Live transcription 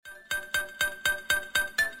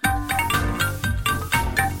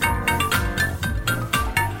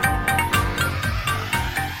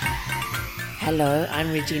Hello,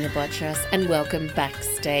 I'm Regina and welcome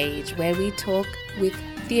backstage, where we talk with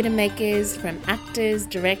theatre makers from actors,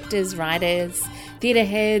 directors, writers, theatre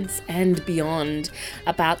heads and beyond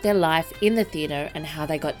about their life in the theatre and how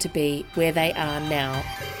they got to be where they are now.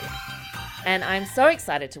 And I'm so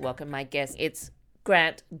excited to welcome my guest. It's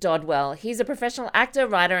Grant Dodwell. He's a professional actor,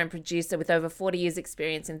 writer and producer with over 40 years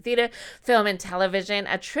experience in theatre, film and television,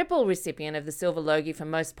 a triple recipient of the Silver Logie for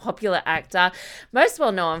Most Popular Actor, most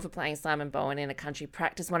well known for playing Simon Bowen in A Country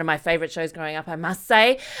Practice, one of my favourite shows growing up, I must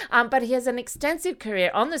say. But he has an extensive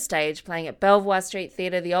career on the stage, playing at Belvoir Street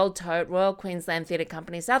Theatre, the Old Tote, Royal Queensland Theatre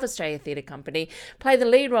Company, South Australia Theatre Company, played the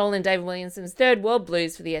lead role in David Williamson's Third World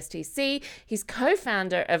Blues for the STC. He's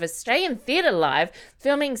co-founder of Australian Theatre Live,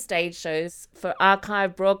 filming stage shows for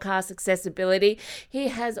archive broadcast accessibility. He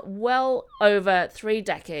has well over 3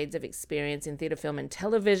 decades of experience in theatre, film and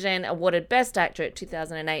television, awarded Best Actor at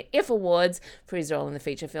 2008 IF Awards for his role in the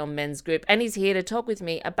feature film Men's Group, and he's here to talk with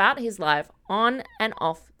me about his life on and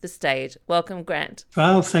off the stage. Welcome, Grant.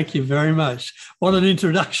 Well, thank you very much. What an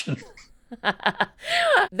introduction.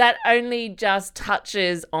 That only just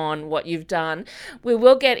touches on what you've done. We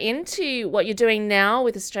will get into what you're doing now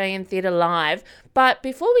with Australian Theatre Live. But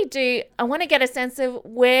before we do, I want to get a sense of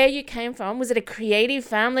where you came from. Was it a creative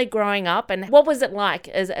family growing up? And what was it like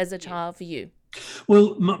as a child for you?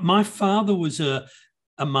 Well, my father was a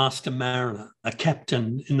master mariner, a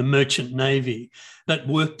captain in the Merchant Navy that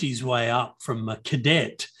worked his way up from a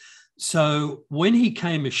cadet. So when he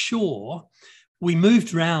came ashore, we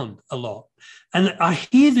moved around a lot. And I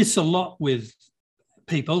hear this a lot with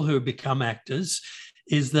people who have become actors,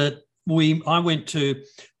 is that I went to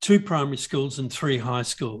 2 primary schools and 3 high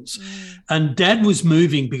schools. And Dad was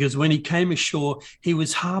moving because when he came ashore, he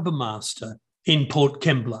was harbour master in Port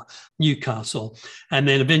Kembla, Newcastle, and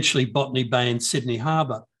then eventually Botany Bay and Sydney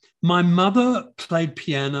Harbour. My mother played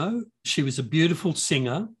piano. She was a beautiful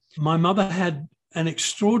singer. My mother had an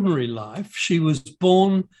extraordinary life. She was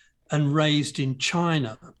born and raised in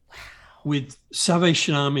China with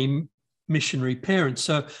Salvation Army missionary parents.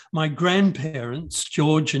 So my grandparents,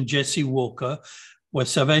 George and Jessie Walker, were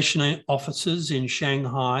Salvation officers in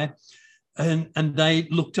Shanghai, and they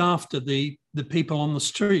looked after the people on the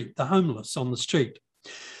street, the homeless on the street.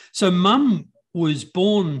 So Mum was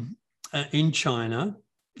born in China,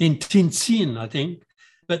 in Tianjin, I think,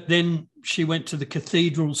 but then she went to the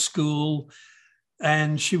cathedral school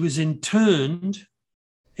and she was interned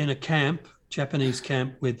in a camp, Japanese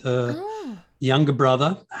camp, with her younger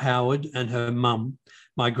brother, Howard, and her mum,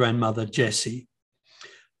 my grandmother, Jessie.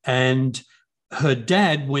 And her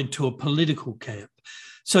dad went to a political camp.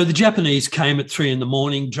 So the Japanese came at 3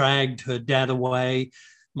 a.m, dragged her dad away,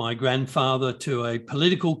 my grandfather, to a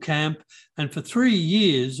political camp. And for 3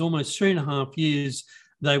 years, almost 3.5 years,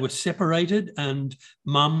 they were separated, and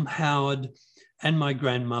Mum, Howard, and my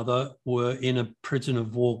grandmother were in a prison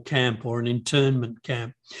of war camp or an internment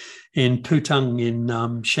camp in Putang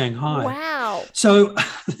in Shanghai. Wow. So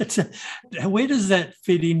where does that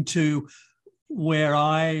fit into where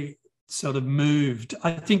I sort of moved?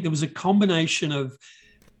 I think there was a combination of,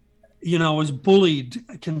 I was bullied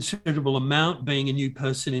a considerable amount being a new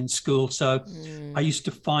person in school. So I used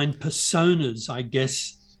to find personas, I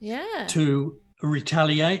guess, to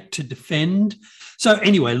retaliate, to defend. So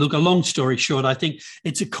anyway, look, a long story short, I think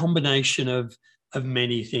it's a combination of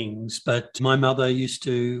many things. But my mother used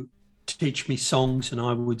to teach me songs and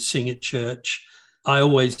I would sing at church. I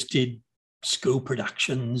always did school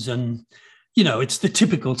productions and, it's the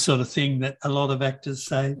typical sort of thing that a lot of actors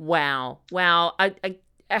say. Wow.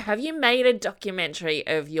 Have you made a documentary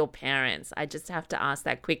of your parents? I just have to ask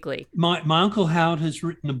that quickly. My Uncle Howard has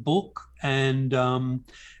written a book, and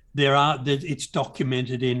it's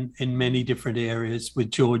documented in many different areas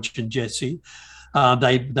with George and Jessie.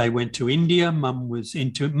 They went to India.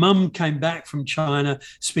 Mum came back from China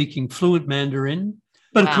speaking fluent Mandarin,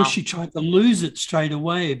 but of course she tried to lose it straight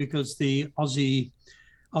away because the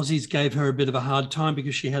Aussies gave her a bit of a hard time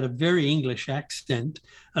because she had a very English accent.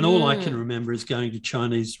 And all I can remember is going to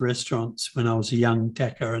Chinese restaurants when I was a young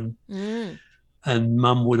tacker, and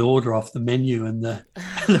Mum would order off the menu, and the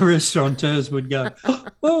restaurateurs would go,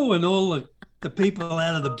 oh, and all the people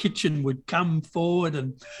out of the kitchen would come forward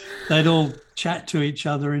and they'd all chat to each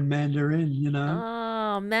other in Mandarin,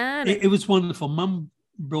 Oh, man. It was wonderful. Mum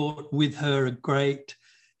brought with her a great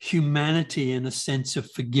humanity and a sense of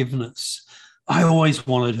forgiveness. I always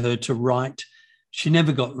wanted her to write. She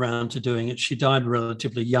never got round to doing it. She died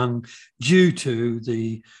relatively young due to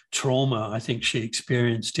the trauma I think she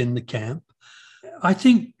experienced in the camp. I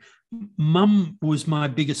think Mum was my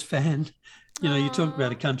biggest fan. You talk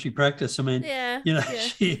about A Country Practice. I mean,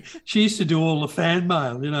 she used to do all the fan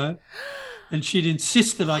mail, and she'd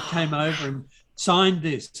insist that I came over and signed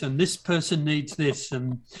this, and this person needs this.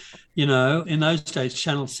 And, you know, in those days,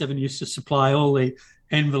 Channel 7 used to supply all the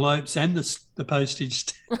envelopes and the postage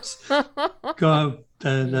stamps. God,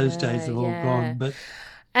 those days are all gone. But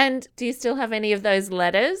and do you still have any of those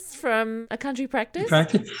letters from a country practice?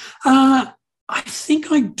 I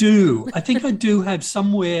think I do. I think I do have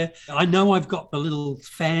somewhere. I know I've got the little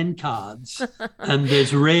fan cards, and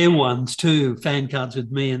there's rare ones too, fan cards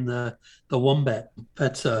with me and the wombat,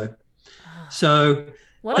 Fatso. So,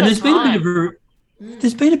 and there's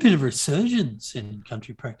been a bit of resurgence in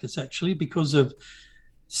country practice, actually, because of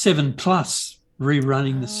 7plus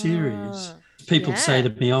rerunning the series. People say to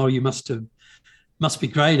me, "Oh, you must be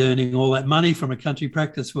great earning all that money from a country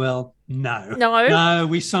practice." Well, no.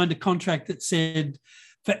 We signed a contract that said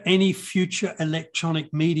for any future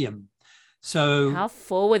electronic medium. So how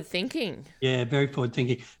forward thinking. Yeah, very forward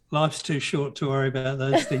thinking. Life's too short to worry about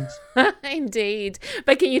those things. Indeed.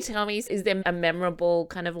 But can you tell me, is there a memorable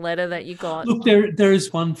kind of letter that you got? Look, there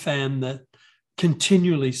is one fan that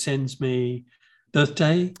continually sends me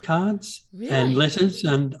birthday cards and letters,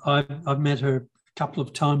 and I've met her a couple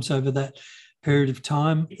of times over that period of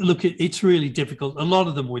time. Look, it's really difficult. A lot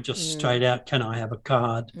of them were just straight out, can I have a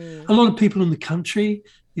card? A lot of people in the country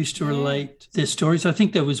used to relate their stories. I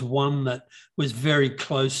think there was one that was very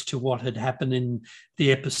close to what had happened in the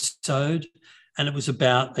episode, and it was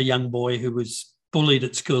about a young boy who was bullied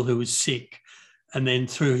at school, who was sick, and then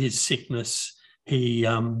through his sickness he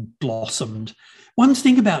blossomed. One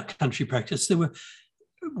thing about country practice,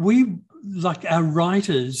 like our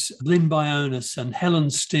writers, Lynn Bionis and Helen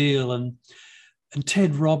Steele and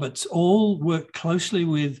Ted Roberts, all worked closely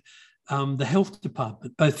with the health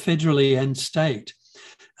department, both federally and state.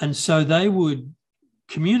 And so they would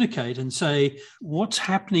communicate and say, what's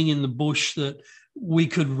happening in the bush that we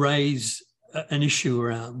could raise an issue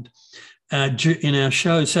around in our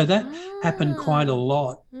show. So that happened quite a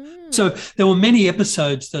lot. So there were many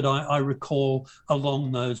episodes that I recall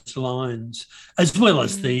along those lines, as well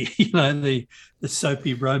as the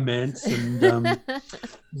soapy romance and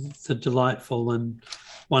the delightful and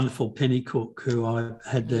wonderful Penny Cook, who I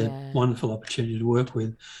had the wonderful opportunity to work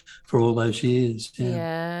with for all those years.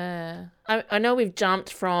 Yeah. I know we've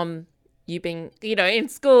jumped from you being, in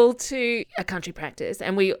school to a country practice,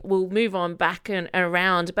 and we will move on back and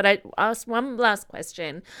around. But I asked one last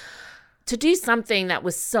question. To do something that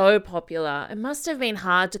was so popular, it must have been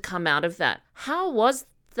hard to come out of that. How was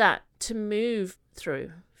that to move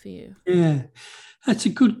through for you? Yeah, that's a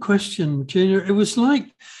good question, Regina. It was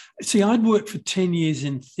like, I'd worked for 10 years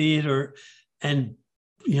in theatre, and,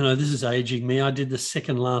 this is aging me. I did The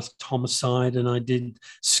Second Last Homicide, and I did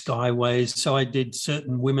Skyways. So I did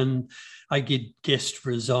certain women. I did guest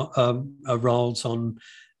roles on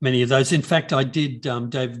many of those. In fact, I did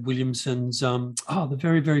David Williamson's, the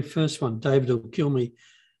very, very first one, David Will Kill Me,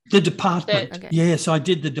 The Department. Okay. Yes, I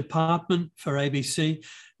did The Department for ABC.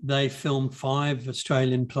 They filmed 5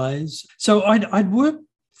 Australian plays. So I'd worked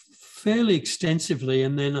fairly extensively,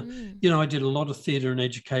 and then, I did a lot of theatre and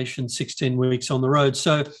education, 16 weeks on the road.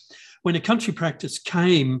 So when a country practice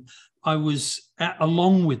came, I was,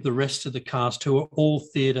 along with the rest of the cast, who are all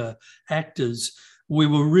theatre actors, we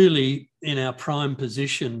were really in our prime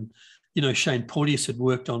position. Shane Porteous had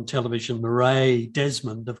worked on television, Murray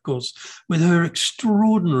Desmond, of course, with her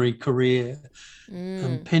extraordinary career,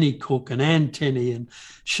 and Penny Cook and Anne Tenney and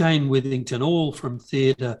Shane Withington, all from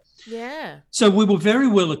theatre. Yeah. So we were very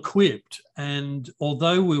well equipped, and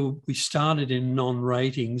although we started in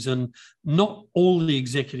non-ratings, and not all the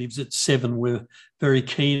executives at 7 were very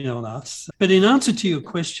keen on us, but in answer to your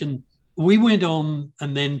question, we went on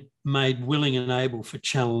and then made Willing and Abel for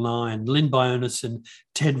Channel 9. Lynn Bionis and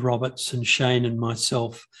Ted Roberts and Shane and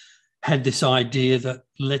myself had this idea that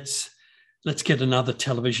let's get another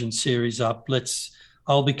television series up.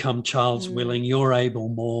 I'll become Charles Willing, you're Abel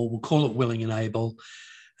Moore. We'll call it Willing and Abel.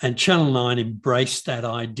 And Channel 9 embraced that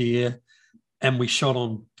idea, and we shot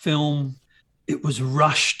on film. It was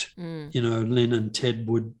rushed. Lynn and Ted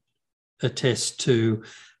would attest to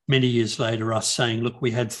many years later us saying, look,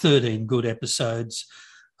 we had 13 good episodes,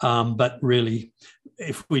 but really,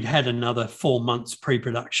 if we'd had another 4 months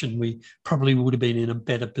pre-production, we probably would have been in a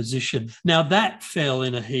better position. Now, that fell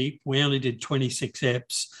in a heap. We only did 26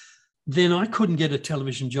 eps. Then I couldn't get a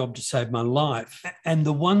television job to save my life. And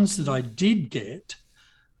the ones that I did get,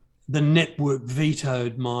 the network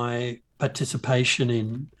vetoed my participation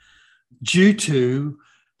in, due to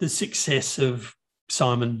the success of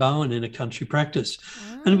Simon Bowen in A Country Practice.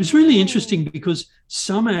 And it was really interesting because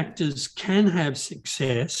some actors can have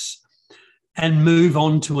success and move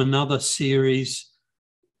on to another series,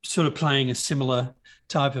 sort of playing a similar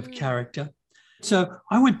type of character. So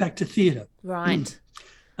I went back to theatre. Right.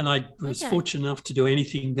 And I was fortunate enough to do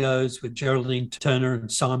Anything Goes with Geraldine Turner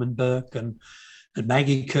and Simon Burke and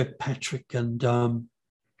Maggie Kirkpatrick and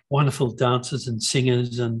wonderful dancers and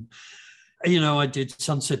singers. And, I did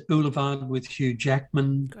Sunset Boulevard with Hugh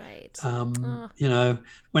Jackman. Great.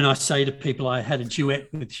 When I say to people I had a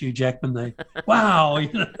duet with Hugh Jackman, they, wow,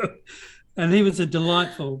 and he was a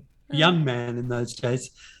delightful young man in those days.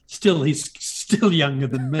 He's still younger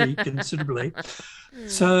than me considerably.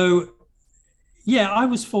 So, yeah, I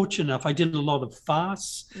was fortunate enough. I did a lot of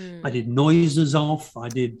farce. I did Noises Off. I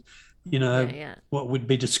did, what would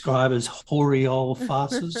be described as hoary old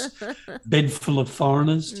farces, Bed Full of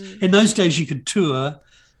Foreigners. In those days, you could tour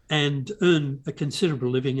and earn a considerable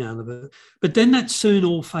living out of it. But then that soon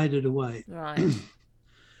all faded away. Right.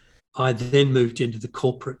 I then moved into the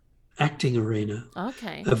corporate acting arena,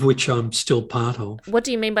 of which I'm still part of. What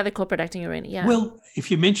do you mean by the corporate acting arena? Yeah. Well, if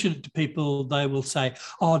you mention it to people, they will say,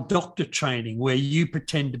 doctor training, where you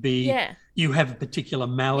pretend to be, you have a particular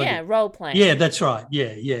malady. Yeah, role playing. Yeah, that's right.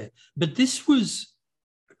 Yeah. But this was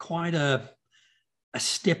quite a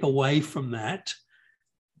step away from that,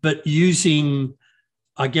 but using,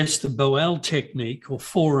 I guess, the Boel technique or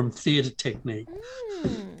forum theatre technique,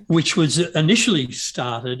 which was initially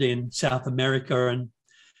started in South America and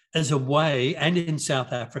as a way, and in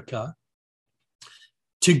South Africa,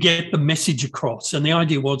 to get the message across. And the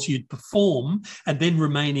idea was you'd perform and then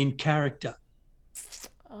remain in character.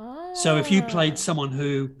 So if you played someone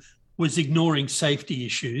who was ignoring safety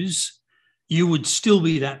issues, you would still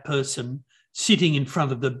be that person sitting in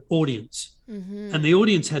front of the audience. And the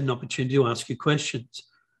audience had an opportunity to ask you questions.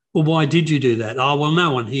 Well, why did you do that? Oh, well,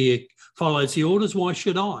 no one here follows the orders. Why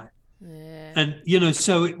should I? Yeah. And,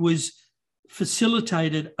 so it was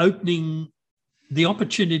facilitated opening the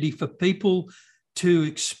opportunity for people to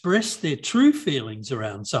express their true feelings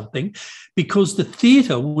around something, because the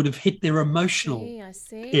theatre would have hit their emotional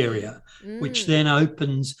area, which then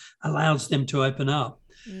allows them to open up.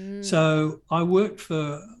 So I worked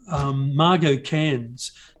for Margot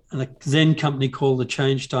Cairns and a then company called The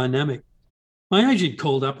Change Dynamic. My agent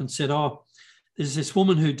called up and said, there's this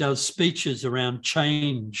woman who does speeches around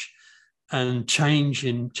change and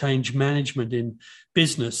change management in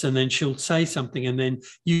business, and then she'll say something and then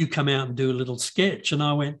you come out and do a little sketch. And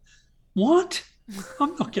I went, what?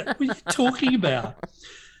 I'm not getting, what are you talking about?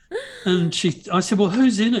 And I said, well,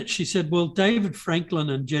 who's in it? She said, well, David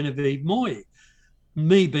Franklin and Genevieve Moy.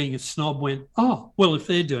 Me being a snob went, well, if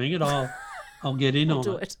they're doing it, I'll get in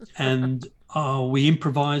on it. And we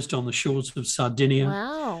improvised on the shores of Sardinia.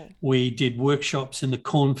 Wow. We did workshops in the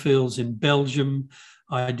cornfields in Belgium.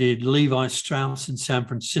 I did Levi Strauss in San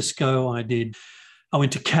Francisco. I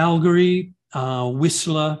went to Calgary,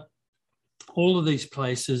 Whistler, all of these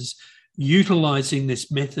places, utilising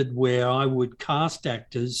this method where I would cast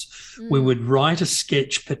actors. We would write a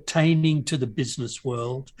sketch pertaining to the business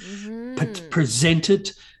world, present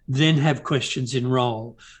it, then have questions in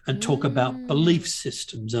role and talk about belief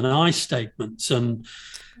systems and I statements. And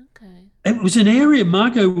it was an area,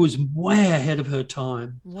 Margot was way ahead of her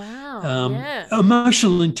time. Wow.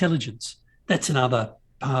 Emotional intelligence, that's another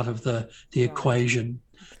part of the equation.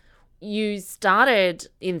 You started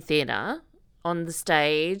in theatre on the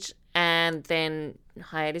stage and then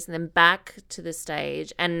hiatus and then back to the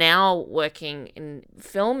stage and now working in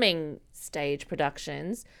filming stage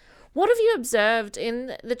productions. What have you observed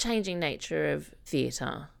in the changing nature of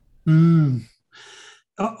theatre?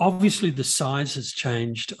 Obviously, the size has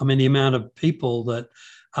changed. I mean, the amount of people that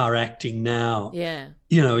are acting now,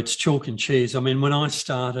 it's chalk and cheese. I mean, when I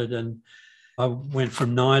started and I went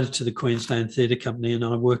from NIDA to the Queensland Theatre Company and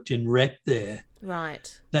I worked in rep there.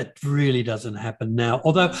 Right. That really doesn't happen now.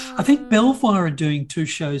 Although I think Belvoir are doing 2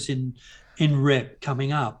 shows in rep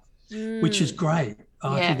coming up, which is great.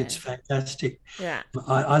 I think it's fantastic. Yeah.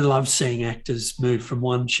 I love seeing actors move from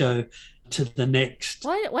one show to the next.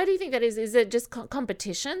 Why do you think that is? Is it just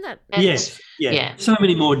competition? Yes. So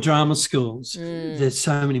many more drama schools. There's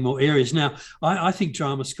so many more areas. Now, I think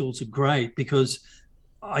drama schools are great because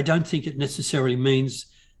I don't think it necessarily means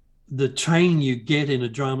the training you get in a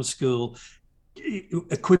drama school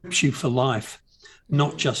equips you for life,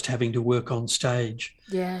 not just having to work on stage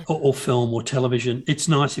or film or television. It's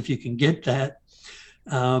nice if you can get that,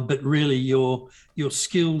 but really your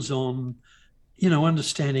skills on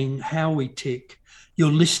understanding how we tick,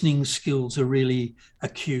 your listening skills are really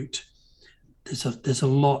acute. There's a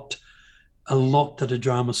lot that a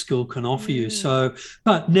drama school can offer you. So,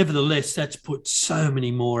 but nevertheless, that's put so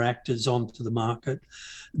many more actors onto the market.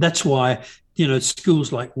 That's why,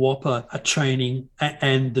 schools like WAPA are training,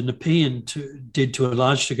 and the Nepean did to a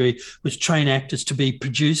large degree, was train actors to be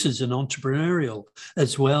producers and entrepreneurial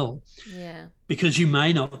as well. Yeah. Because you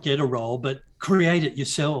may not get a role, but create it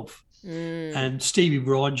yourself. And Stevie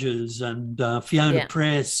Rogers and Fiona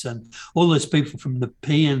Press and all those people from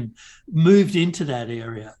Nepean moved into that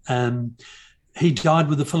area. He died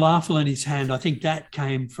with a falafel in his hand. I think that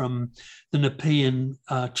came from the Nepean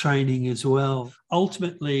training as well.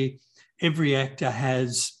 Ultimately, every actor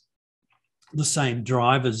has the same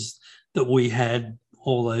drivers that we had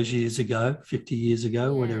all those years ago, 50 years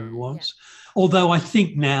ago, whatever it was. Yeah. Although I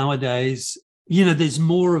think nowadays, there's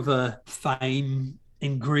more of a fame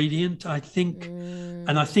ingredient, I think.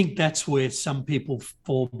 And I think that's where some people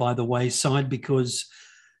fall by the wayside, because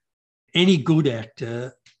any good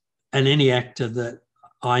actor and any actor that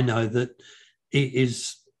I know that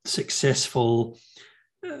is successful,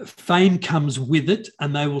 fame comes with it,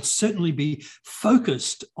 and they will certainly be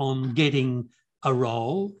focused on getting a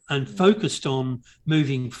role and focused on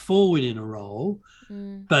moving forward in a role,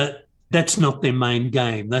 but that's not their main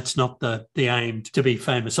game. That's not the aim to be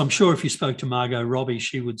famous. I'm sure if you spoke to Margot Robbie,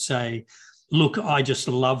 she would say, look, I just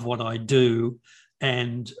love what I do,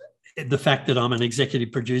 and the fact that I'm an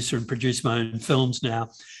executive producer and produce my own films now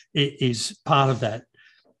is part of that,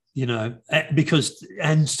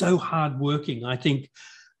 and so hardworking. I think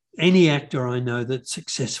any actor I know that's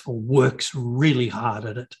successful works really hard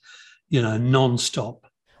at it, non-stop.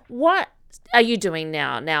 What are you doing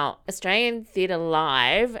now? Now, Australian Theatre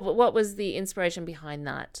Live, what was the inspiration behind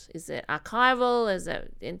that? Is it archival? Is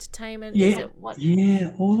it entertainment? Yeah, Is it what?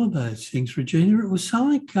 Yeah, all of those things, Regina. It was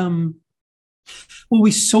like,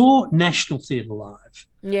 we saw National Theatre Live.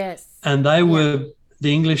 Yes. And they were,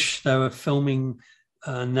 the English, they were filming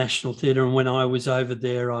National Theatre. And when I was over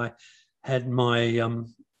there, I had my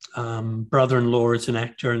brother-in-law as an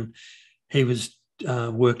actor, and he was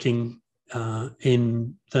working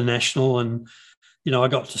in the National, and I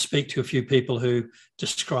got to speak to a few people who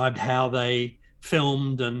described how they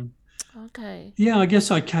filmed. And I guess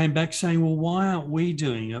I came back saying, well, why aren't we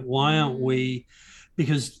doing it? Why aren't we?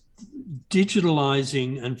 Because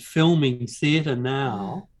digitalizing and filming theatre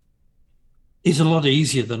now is a lot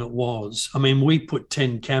easier than it was. I mean, we put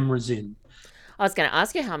 10 cameras in. I was going to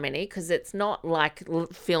ask you how many, because it's not like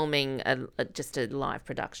filming just a live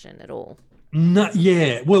production at all. No,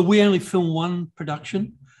 yeah. Well, we only film one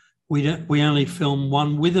production. We only film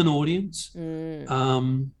one with an audience.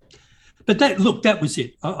 But that was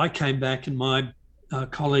it. I came back, and my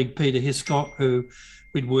colleague Peter Hiscock, who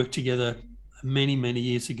we'd worked together many, many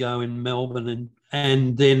years ago in Melbourne,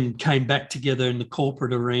 and then came back together in the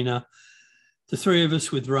corporate arena. The three of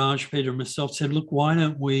us with Raj, Peter and myself said, look, why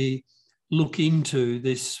don't we look into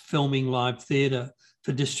this filming live theatre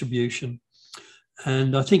for distribution?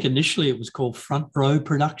 And I think initially it was called Front Row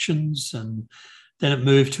Productions, and then it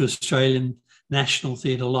moved to Australian National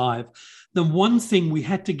Theatre Live. The one thing we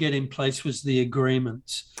had to get in place was the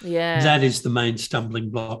agreements. Yeah. That is the main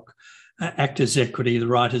stumbling block. Actors' Equity, the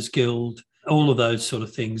Writers' Guild, all of those sort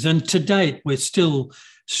of things. And to date, we're still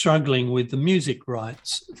struggling with the music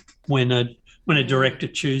rights. When a director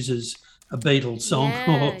chooses a Beatles song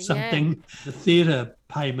or something, the theatre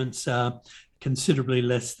payments are considerably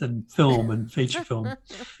less than film and feature film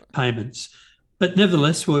payments. But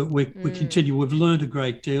nevertheless, we continue. We've learned a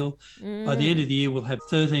great deal. By the end of the year, we'll have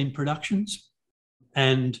 13 productions,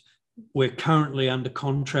 and we're currently under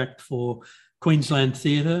contract for Queensland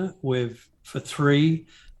Theatre. For 3.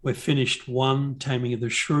 We've finished 1, Taming of the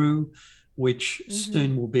Shrew, which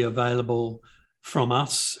soon will be available from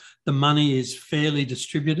us. The money is fairly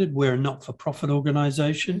distributed. We're a not-for-profit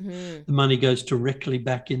organisation. The money goes directly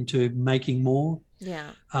back into making more. Yeah.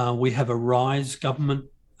 We have a RISE government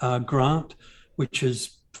grant, which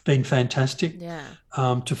has been fantastic,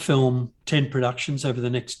 to film 10 productions over the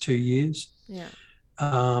next 2 years. Yeah.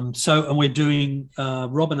 And we're doing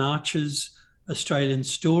Robin Archer's Australian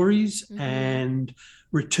Stories and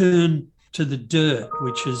Return to the Dirt,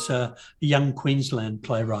 which is a young Queensland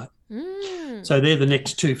playwright. So they're the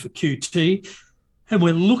next 2 for QT. And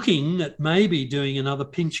we're looking at maybe doing another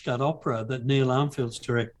Pinch Gut opera that Neil Armfield's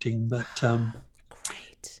directing, but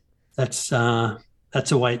great. That's a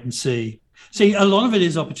wait and see. See, a lot of it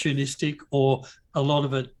is opportunistic, or a lot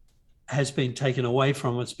of it has been taken away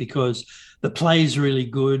from us because the play's really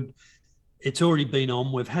good. It's already been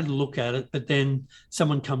on. We've had a look at it, but then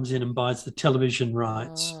someone comes in and buys the television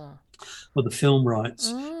rights or the film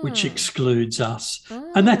rights, which excludes us.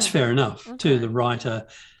 And that's fair enough too. The writer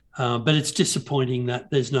But it's disappointing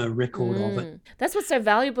that there's no record of it. That's what's so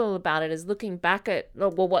valuable about it, is looking back at,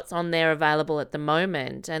 well, what's on there available at the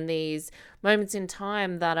moment, and these moments in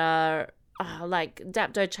time that are like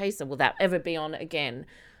Dapto Chaser. Will that ever be on again?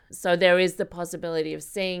 So there is the possibility of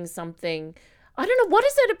seeing something. I don't know, what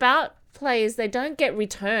is it about plays? They don't get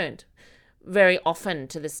returned very often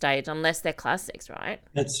to the stage unless they're classics, right?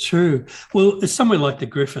 That's true. Well, it's somewhere like the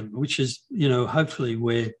Griffin, which is, hopefully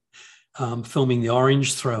we're filming The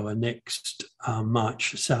Orange Thrower next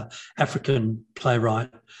March. South African playwright,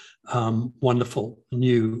 wonderful,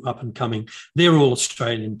 new, up and coming. They're all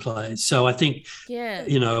Australian plays. So I think,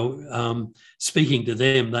 speaking to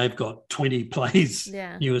them, they've got 20 plays,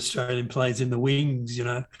 new Australian plays in the wings,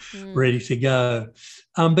 ready to go.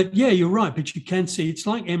 But yeah, you're right. But you can see it's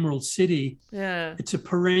like Emerald City. Yeah. It's a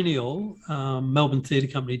perennial. Melbourne Theatre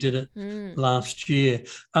Company did it last year.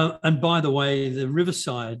 And by the way, the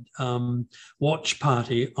Riverside watch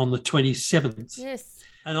party on the 27th. Yes.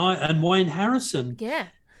 And Wayne Harrison. Yeah.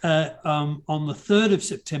 On the 3rd of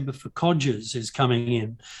September for Codgers is coming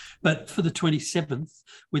in. But for the 27th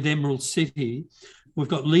with Emerald City, we've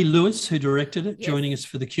got Lee Lewis, who directed it, joining us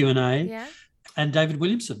for the Q&A. Yeah. And David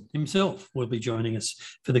Williamson himself will be joining us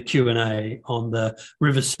for the Q&A on the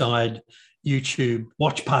Riverside YouTube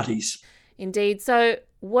watch parties. Indeed. So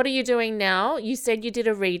what are you doing now? You said you did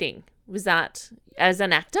a reading. Was that as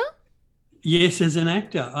an actor? Yes, as an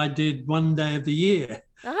actor. I did One Day of the Year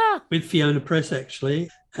with Fiona Press, actually.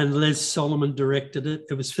 And Les Solomon directed it.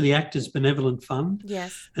 It was for the Actors Benevolent Fund.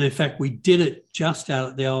 Yes. And in fact, we did it just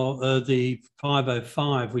out at the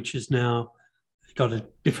 505, which is now got a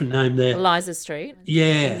different name there. Eliza Street.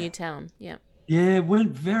 Yeah. In Newtown. Yeah. Yeah, it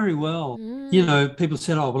went very well. People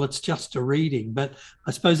said, oh, well, it's just a reading. But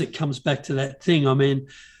I suppose it comes back to that thing. I mean,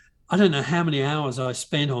 I don't know how many hours I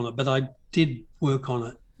spent on it, but I did work on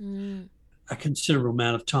it a considerable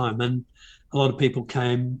amount of time. And a lot of people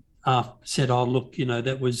came said, oh, look,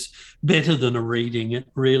 that was better than a reading.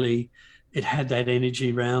 It had that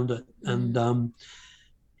energy around it. And,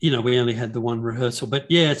 we only had the one rehearsal. But,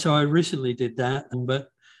 yeah, so I recently did that.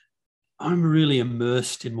 But I'm really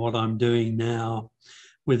immersed in what I'm doing now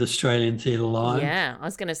with Australian Theatre Live. Yeah, I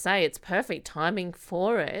was going to say it's perfect timing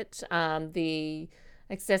for it. The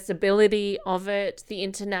accessibility of it, the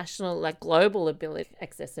international, global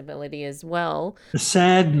accessibility as well. The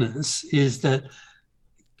sadness is that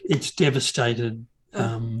it's devastated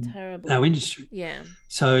our industry. Yeah.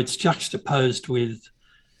 So it's juxtaposed with,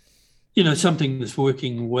 something that's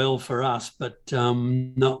working well for us, but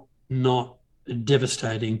not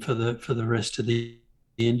devastating for the rest of the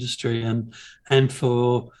industry and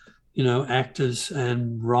for actors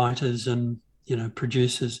and writers and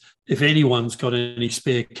producers. If anyone's got any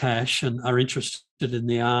spare cash and are interested in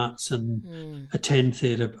the arts and attend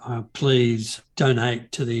theatre, please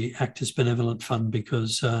donate to the Actors Benevolent Fund,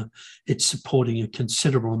 because it's supporting a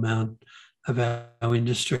considerable amount of our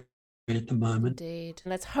industry at the moment. Indeed.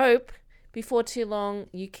 Let's hope before too long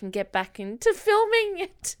you can get back into filming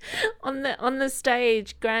it on the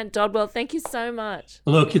stage. Grant Dodwell, thank you so much.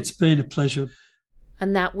 Look, it's been a pleasure.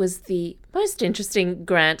 And that was the most interesting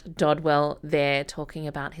Grant Dodwell there, talking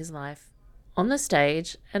about his life on the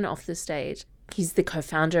stage and off the stage. He's the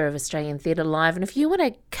co-founder of Australian Theatre Live. And if you want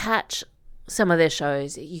to catch some of their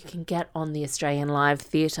shows, you can get on the Australian Live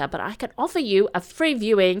Theatre. But I can offer you a free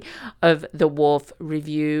viewing of the Wharf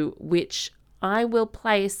Review, which I will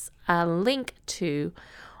place a link to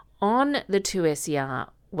on the 2SER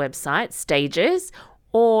website, Stages,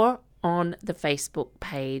 or on the Facebook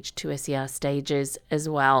page, 2SER Stages as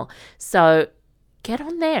well. So get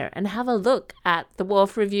on there and have a look at the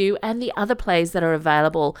Wharf Review and the other plays that are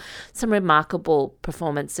available. Some remarkable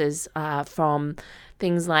performances from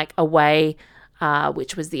things like Away,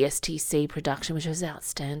 which was the STC production, which was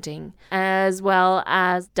outstanding, as well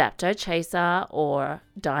as Dapto Chaser or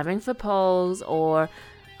Diving for Poles, or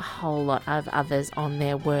a whole lot of others on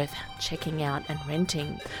there worth checking out and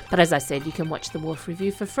renting. But as I said, you can watch the Wharf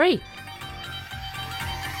Review for free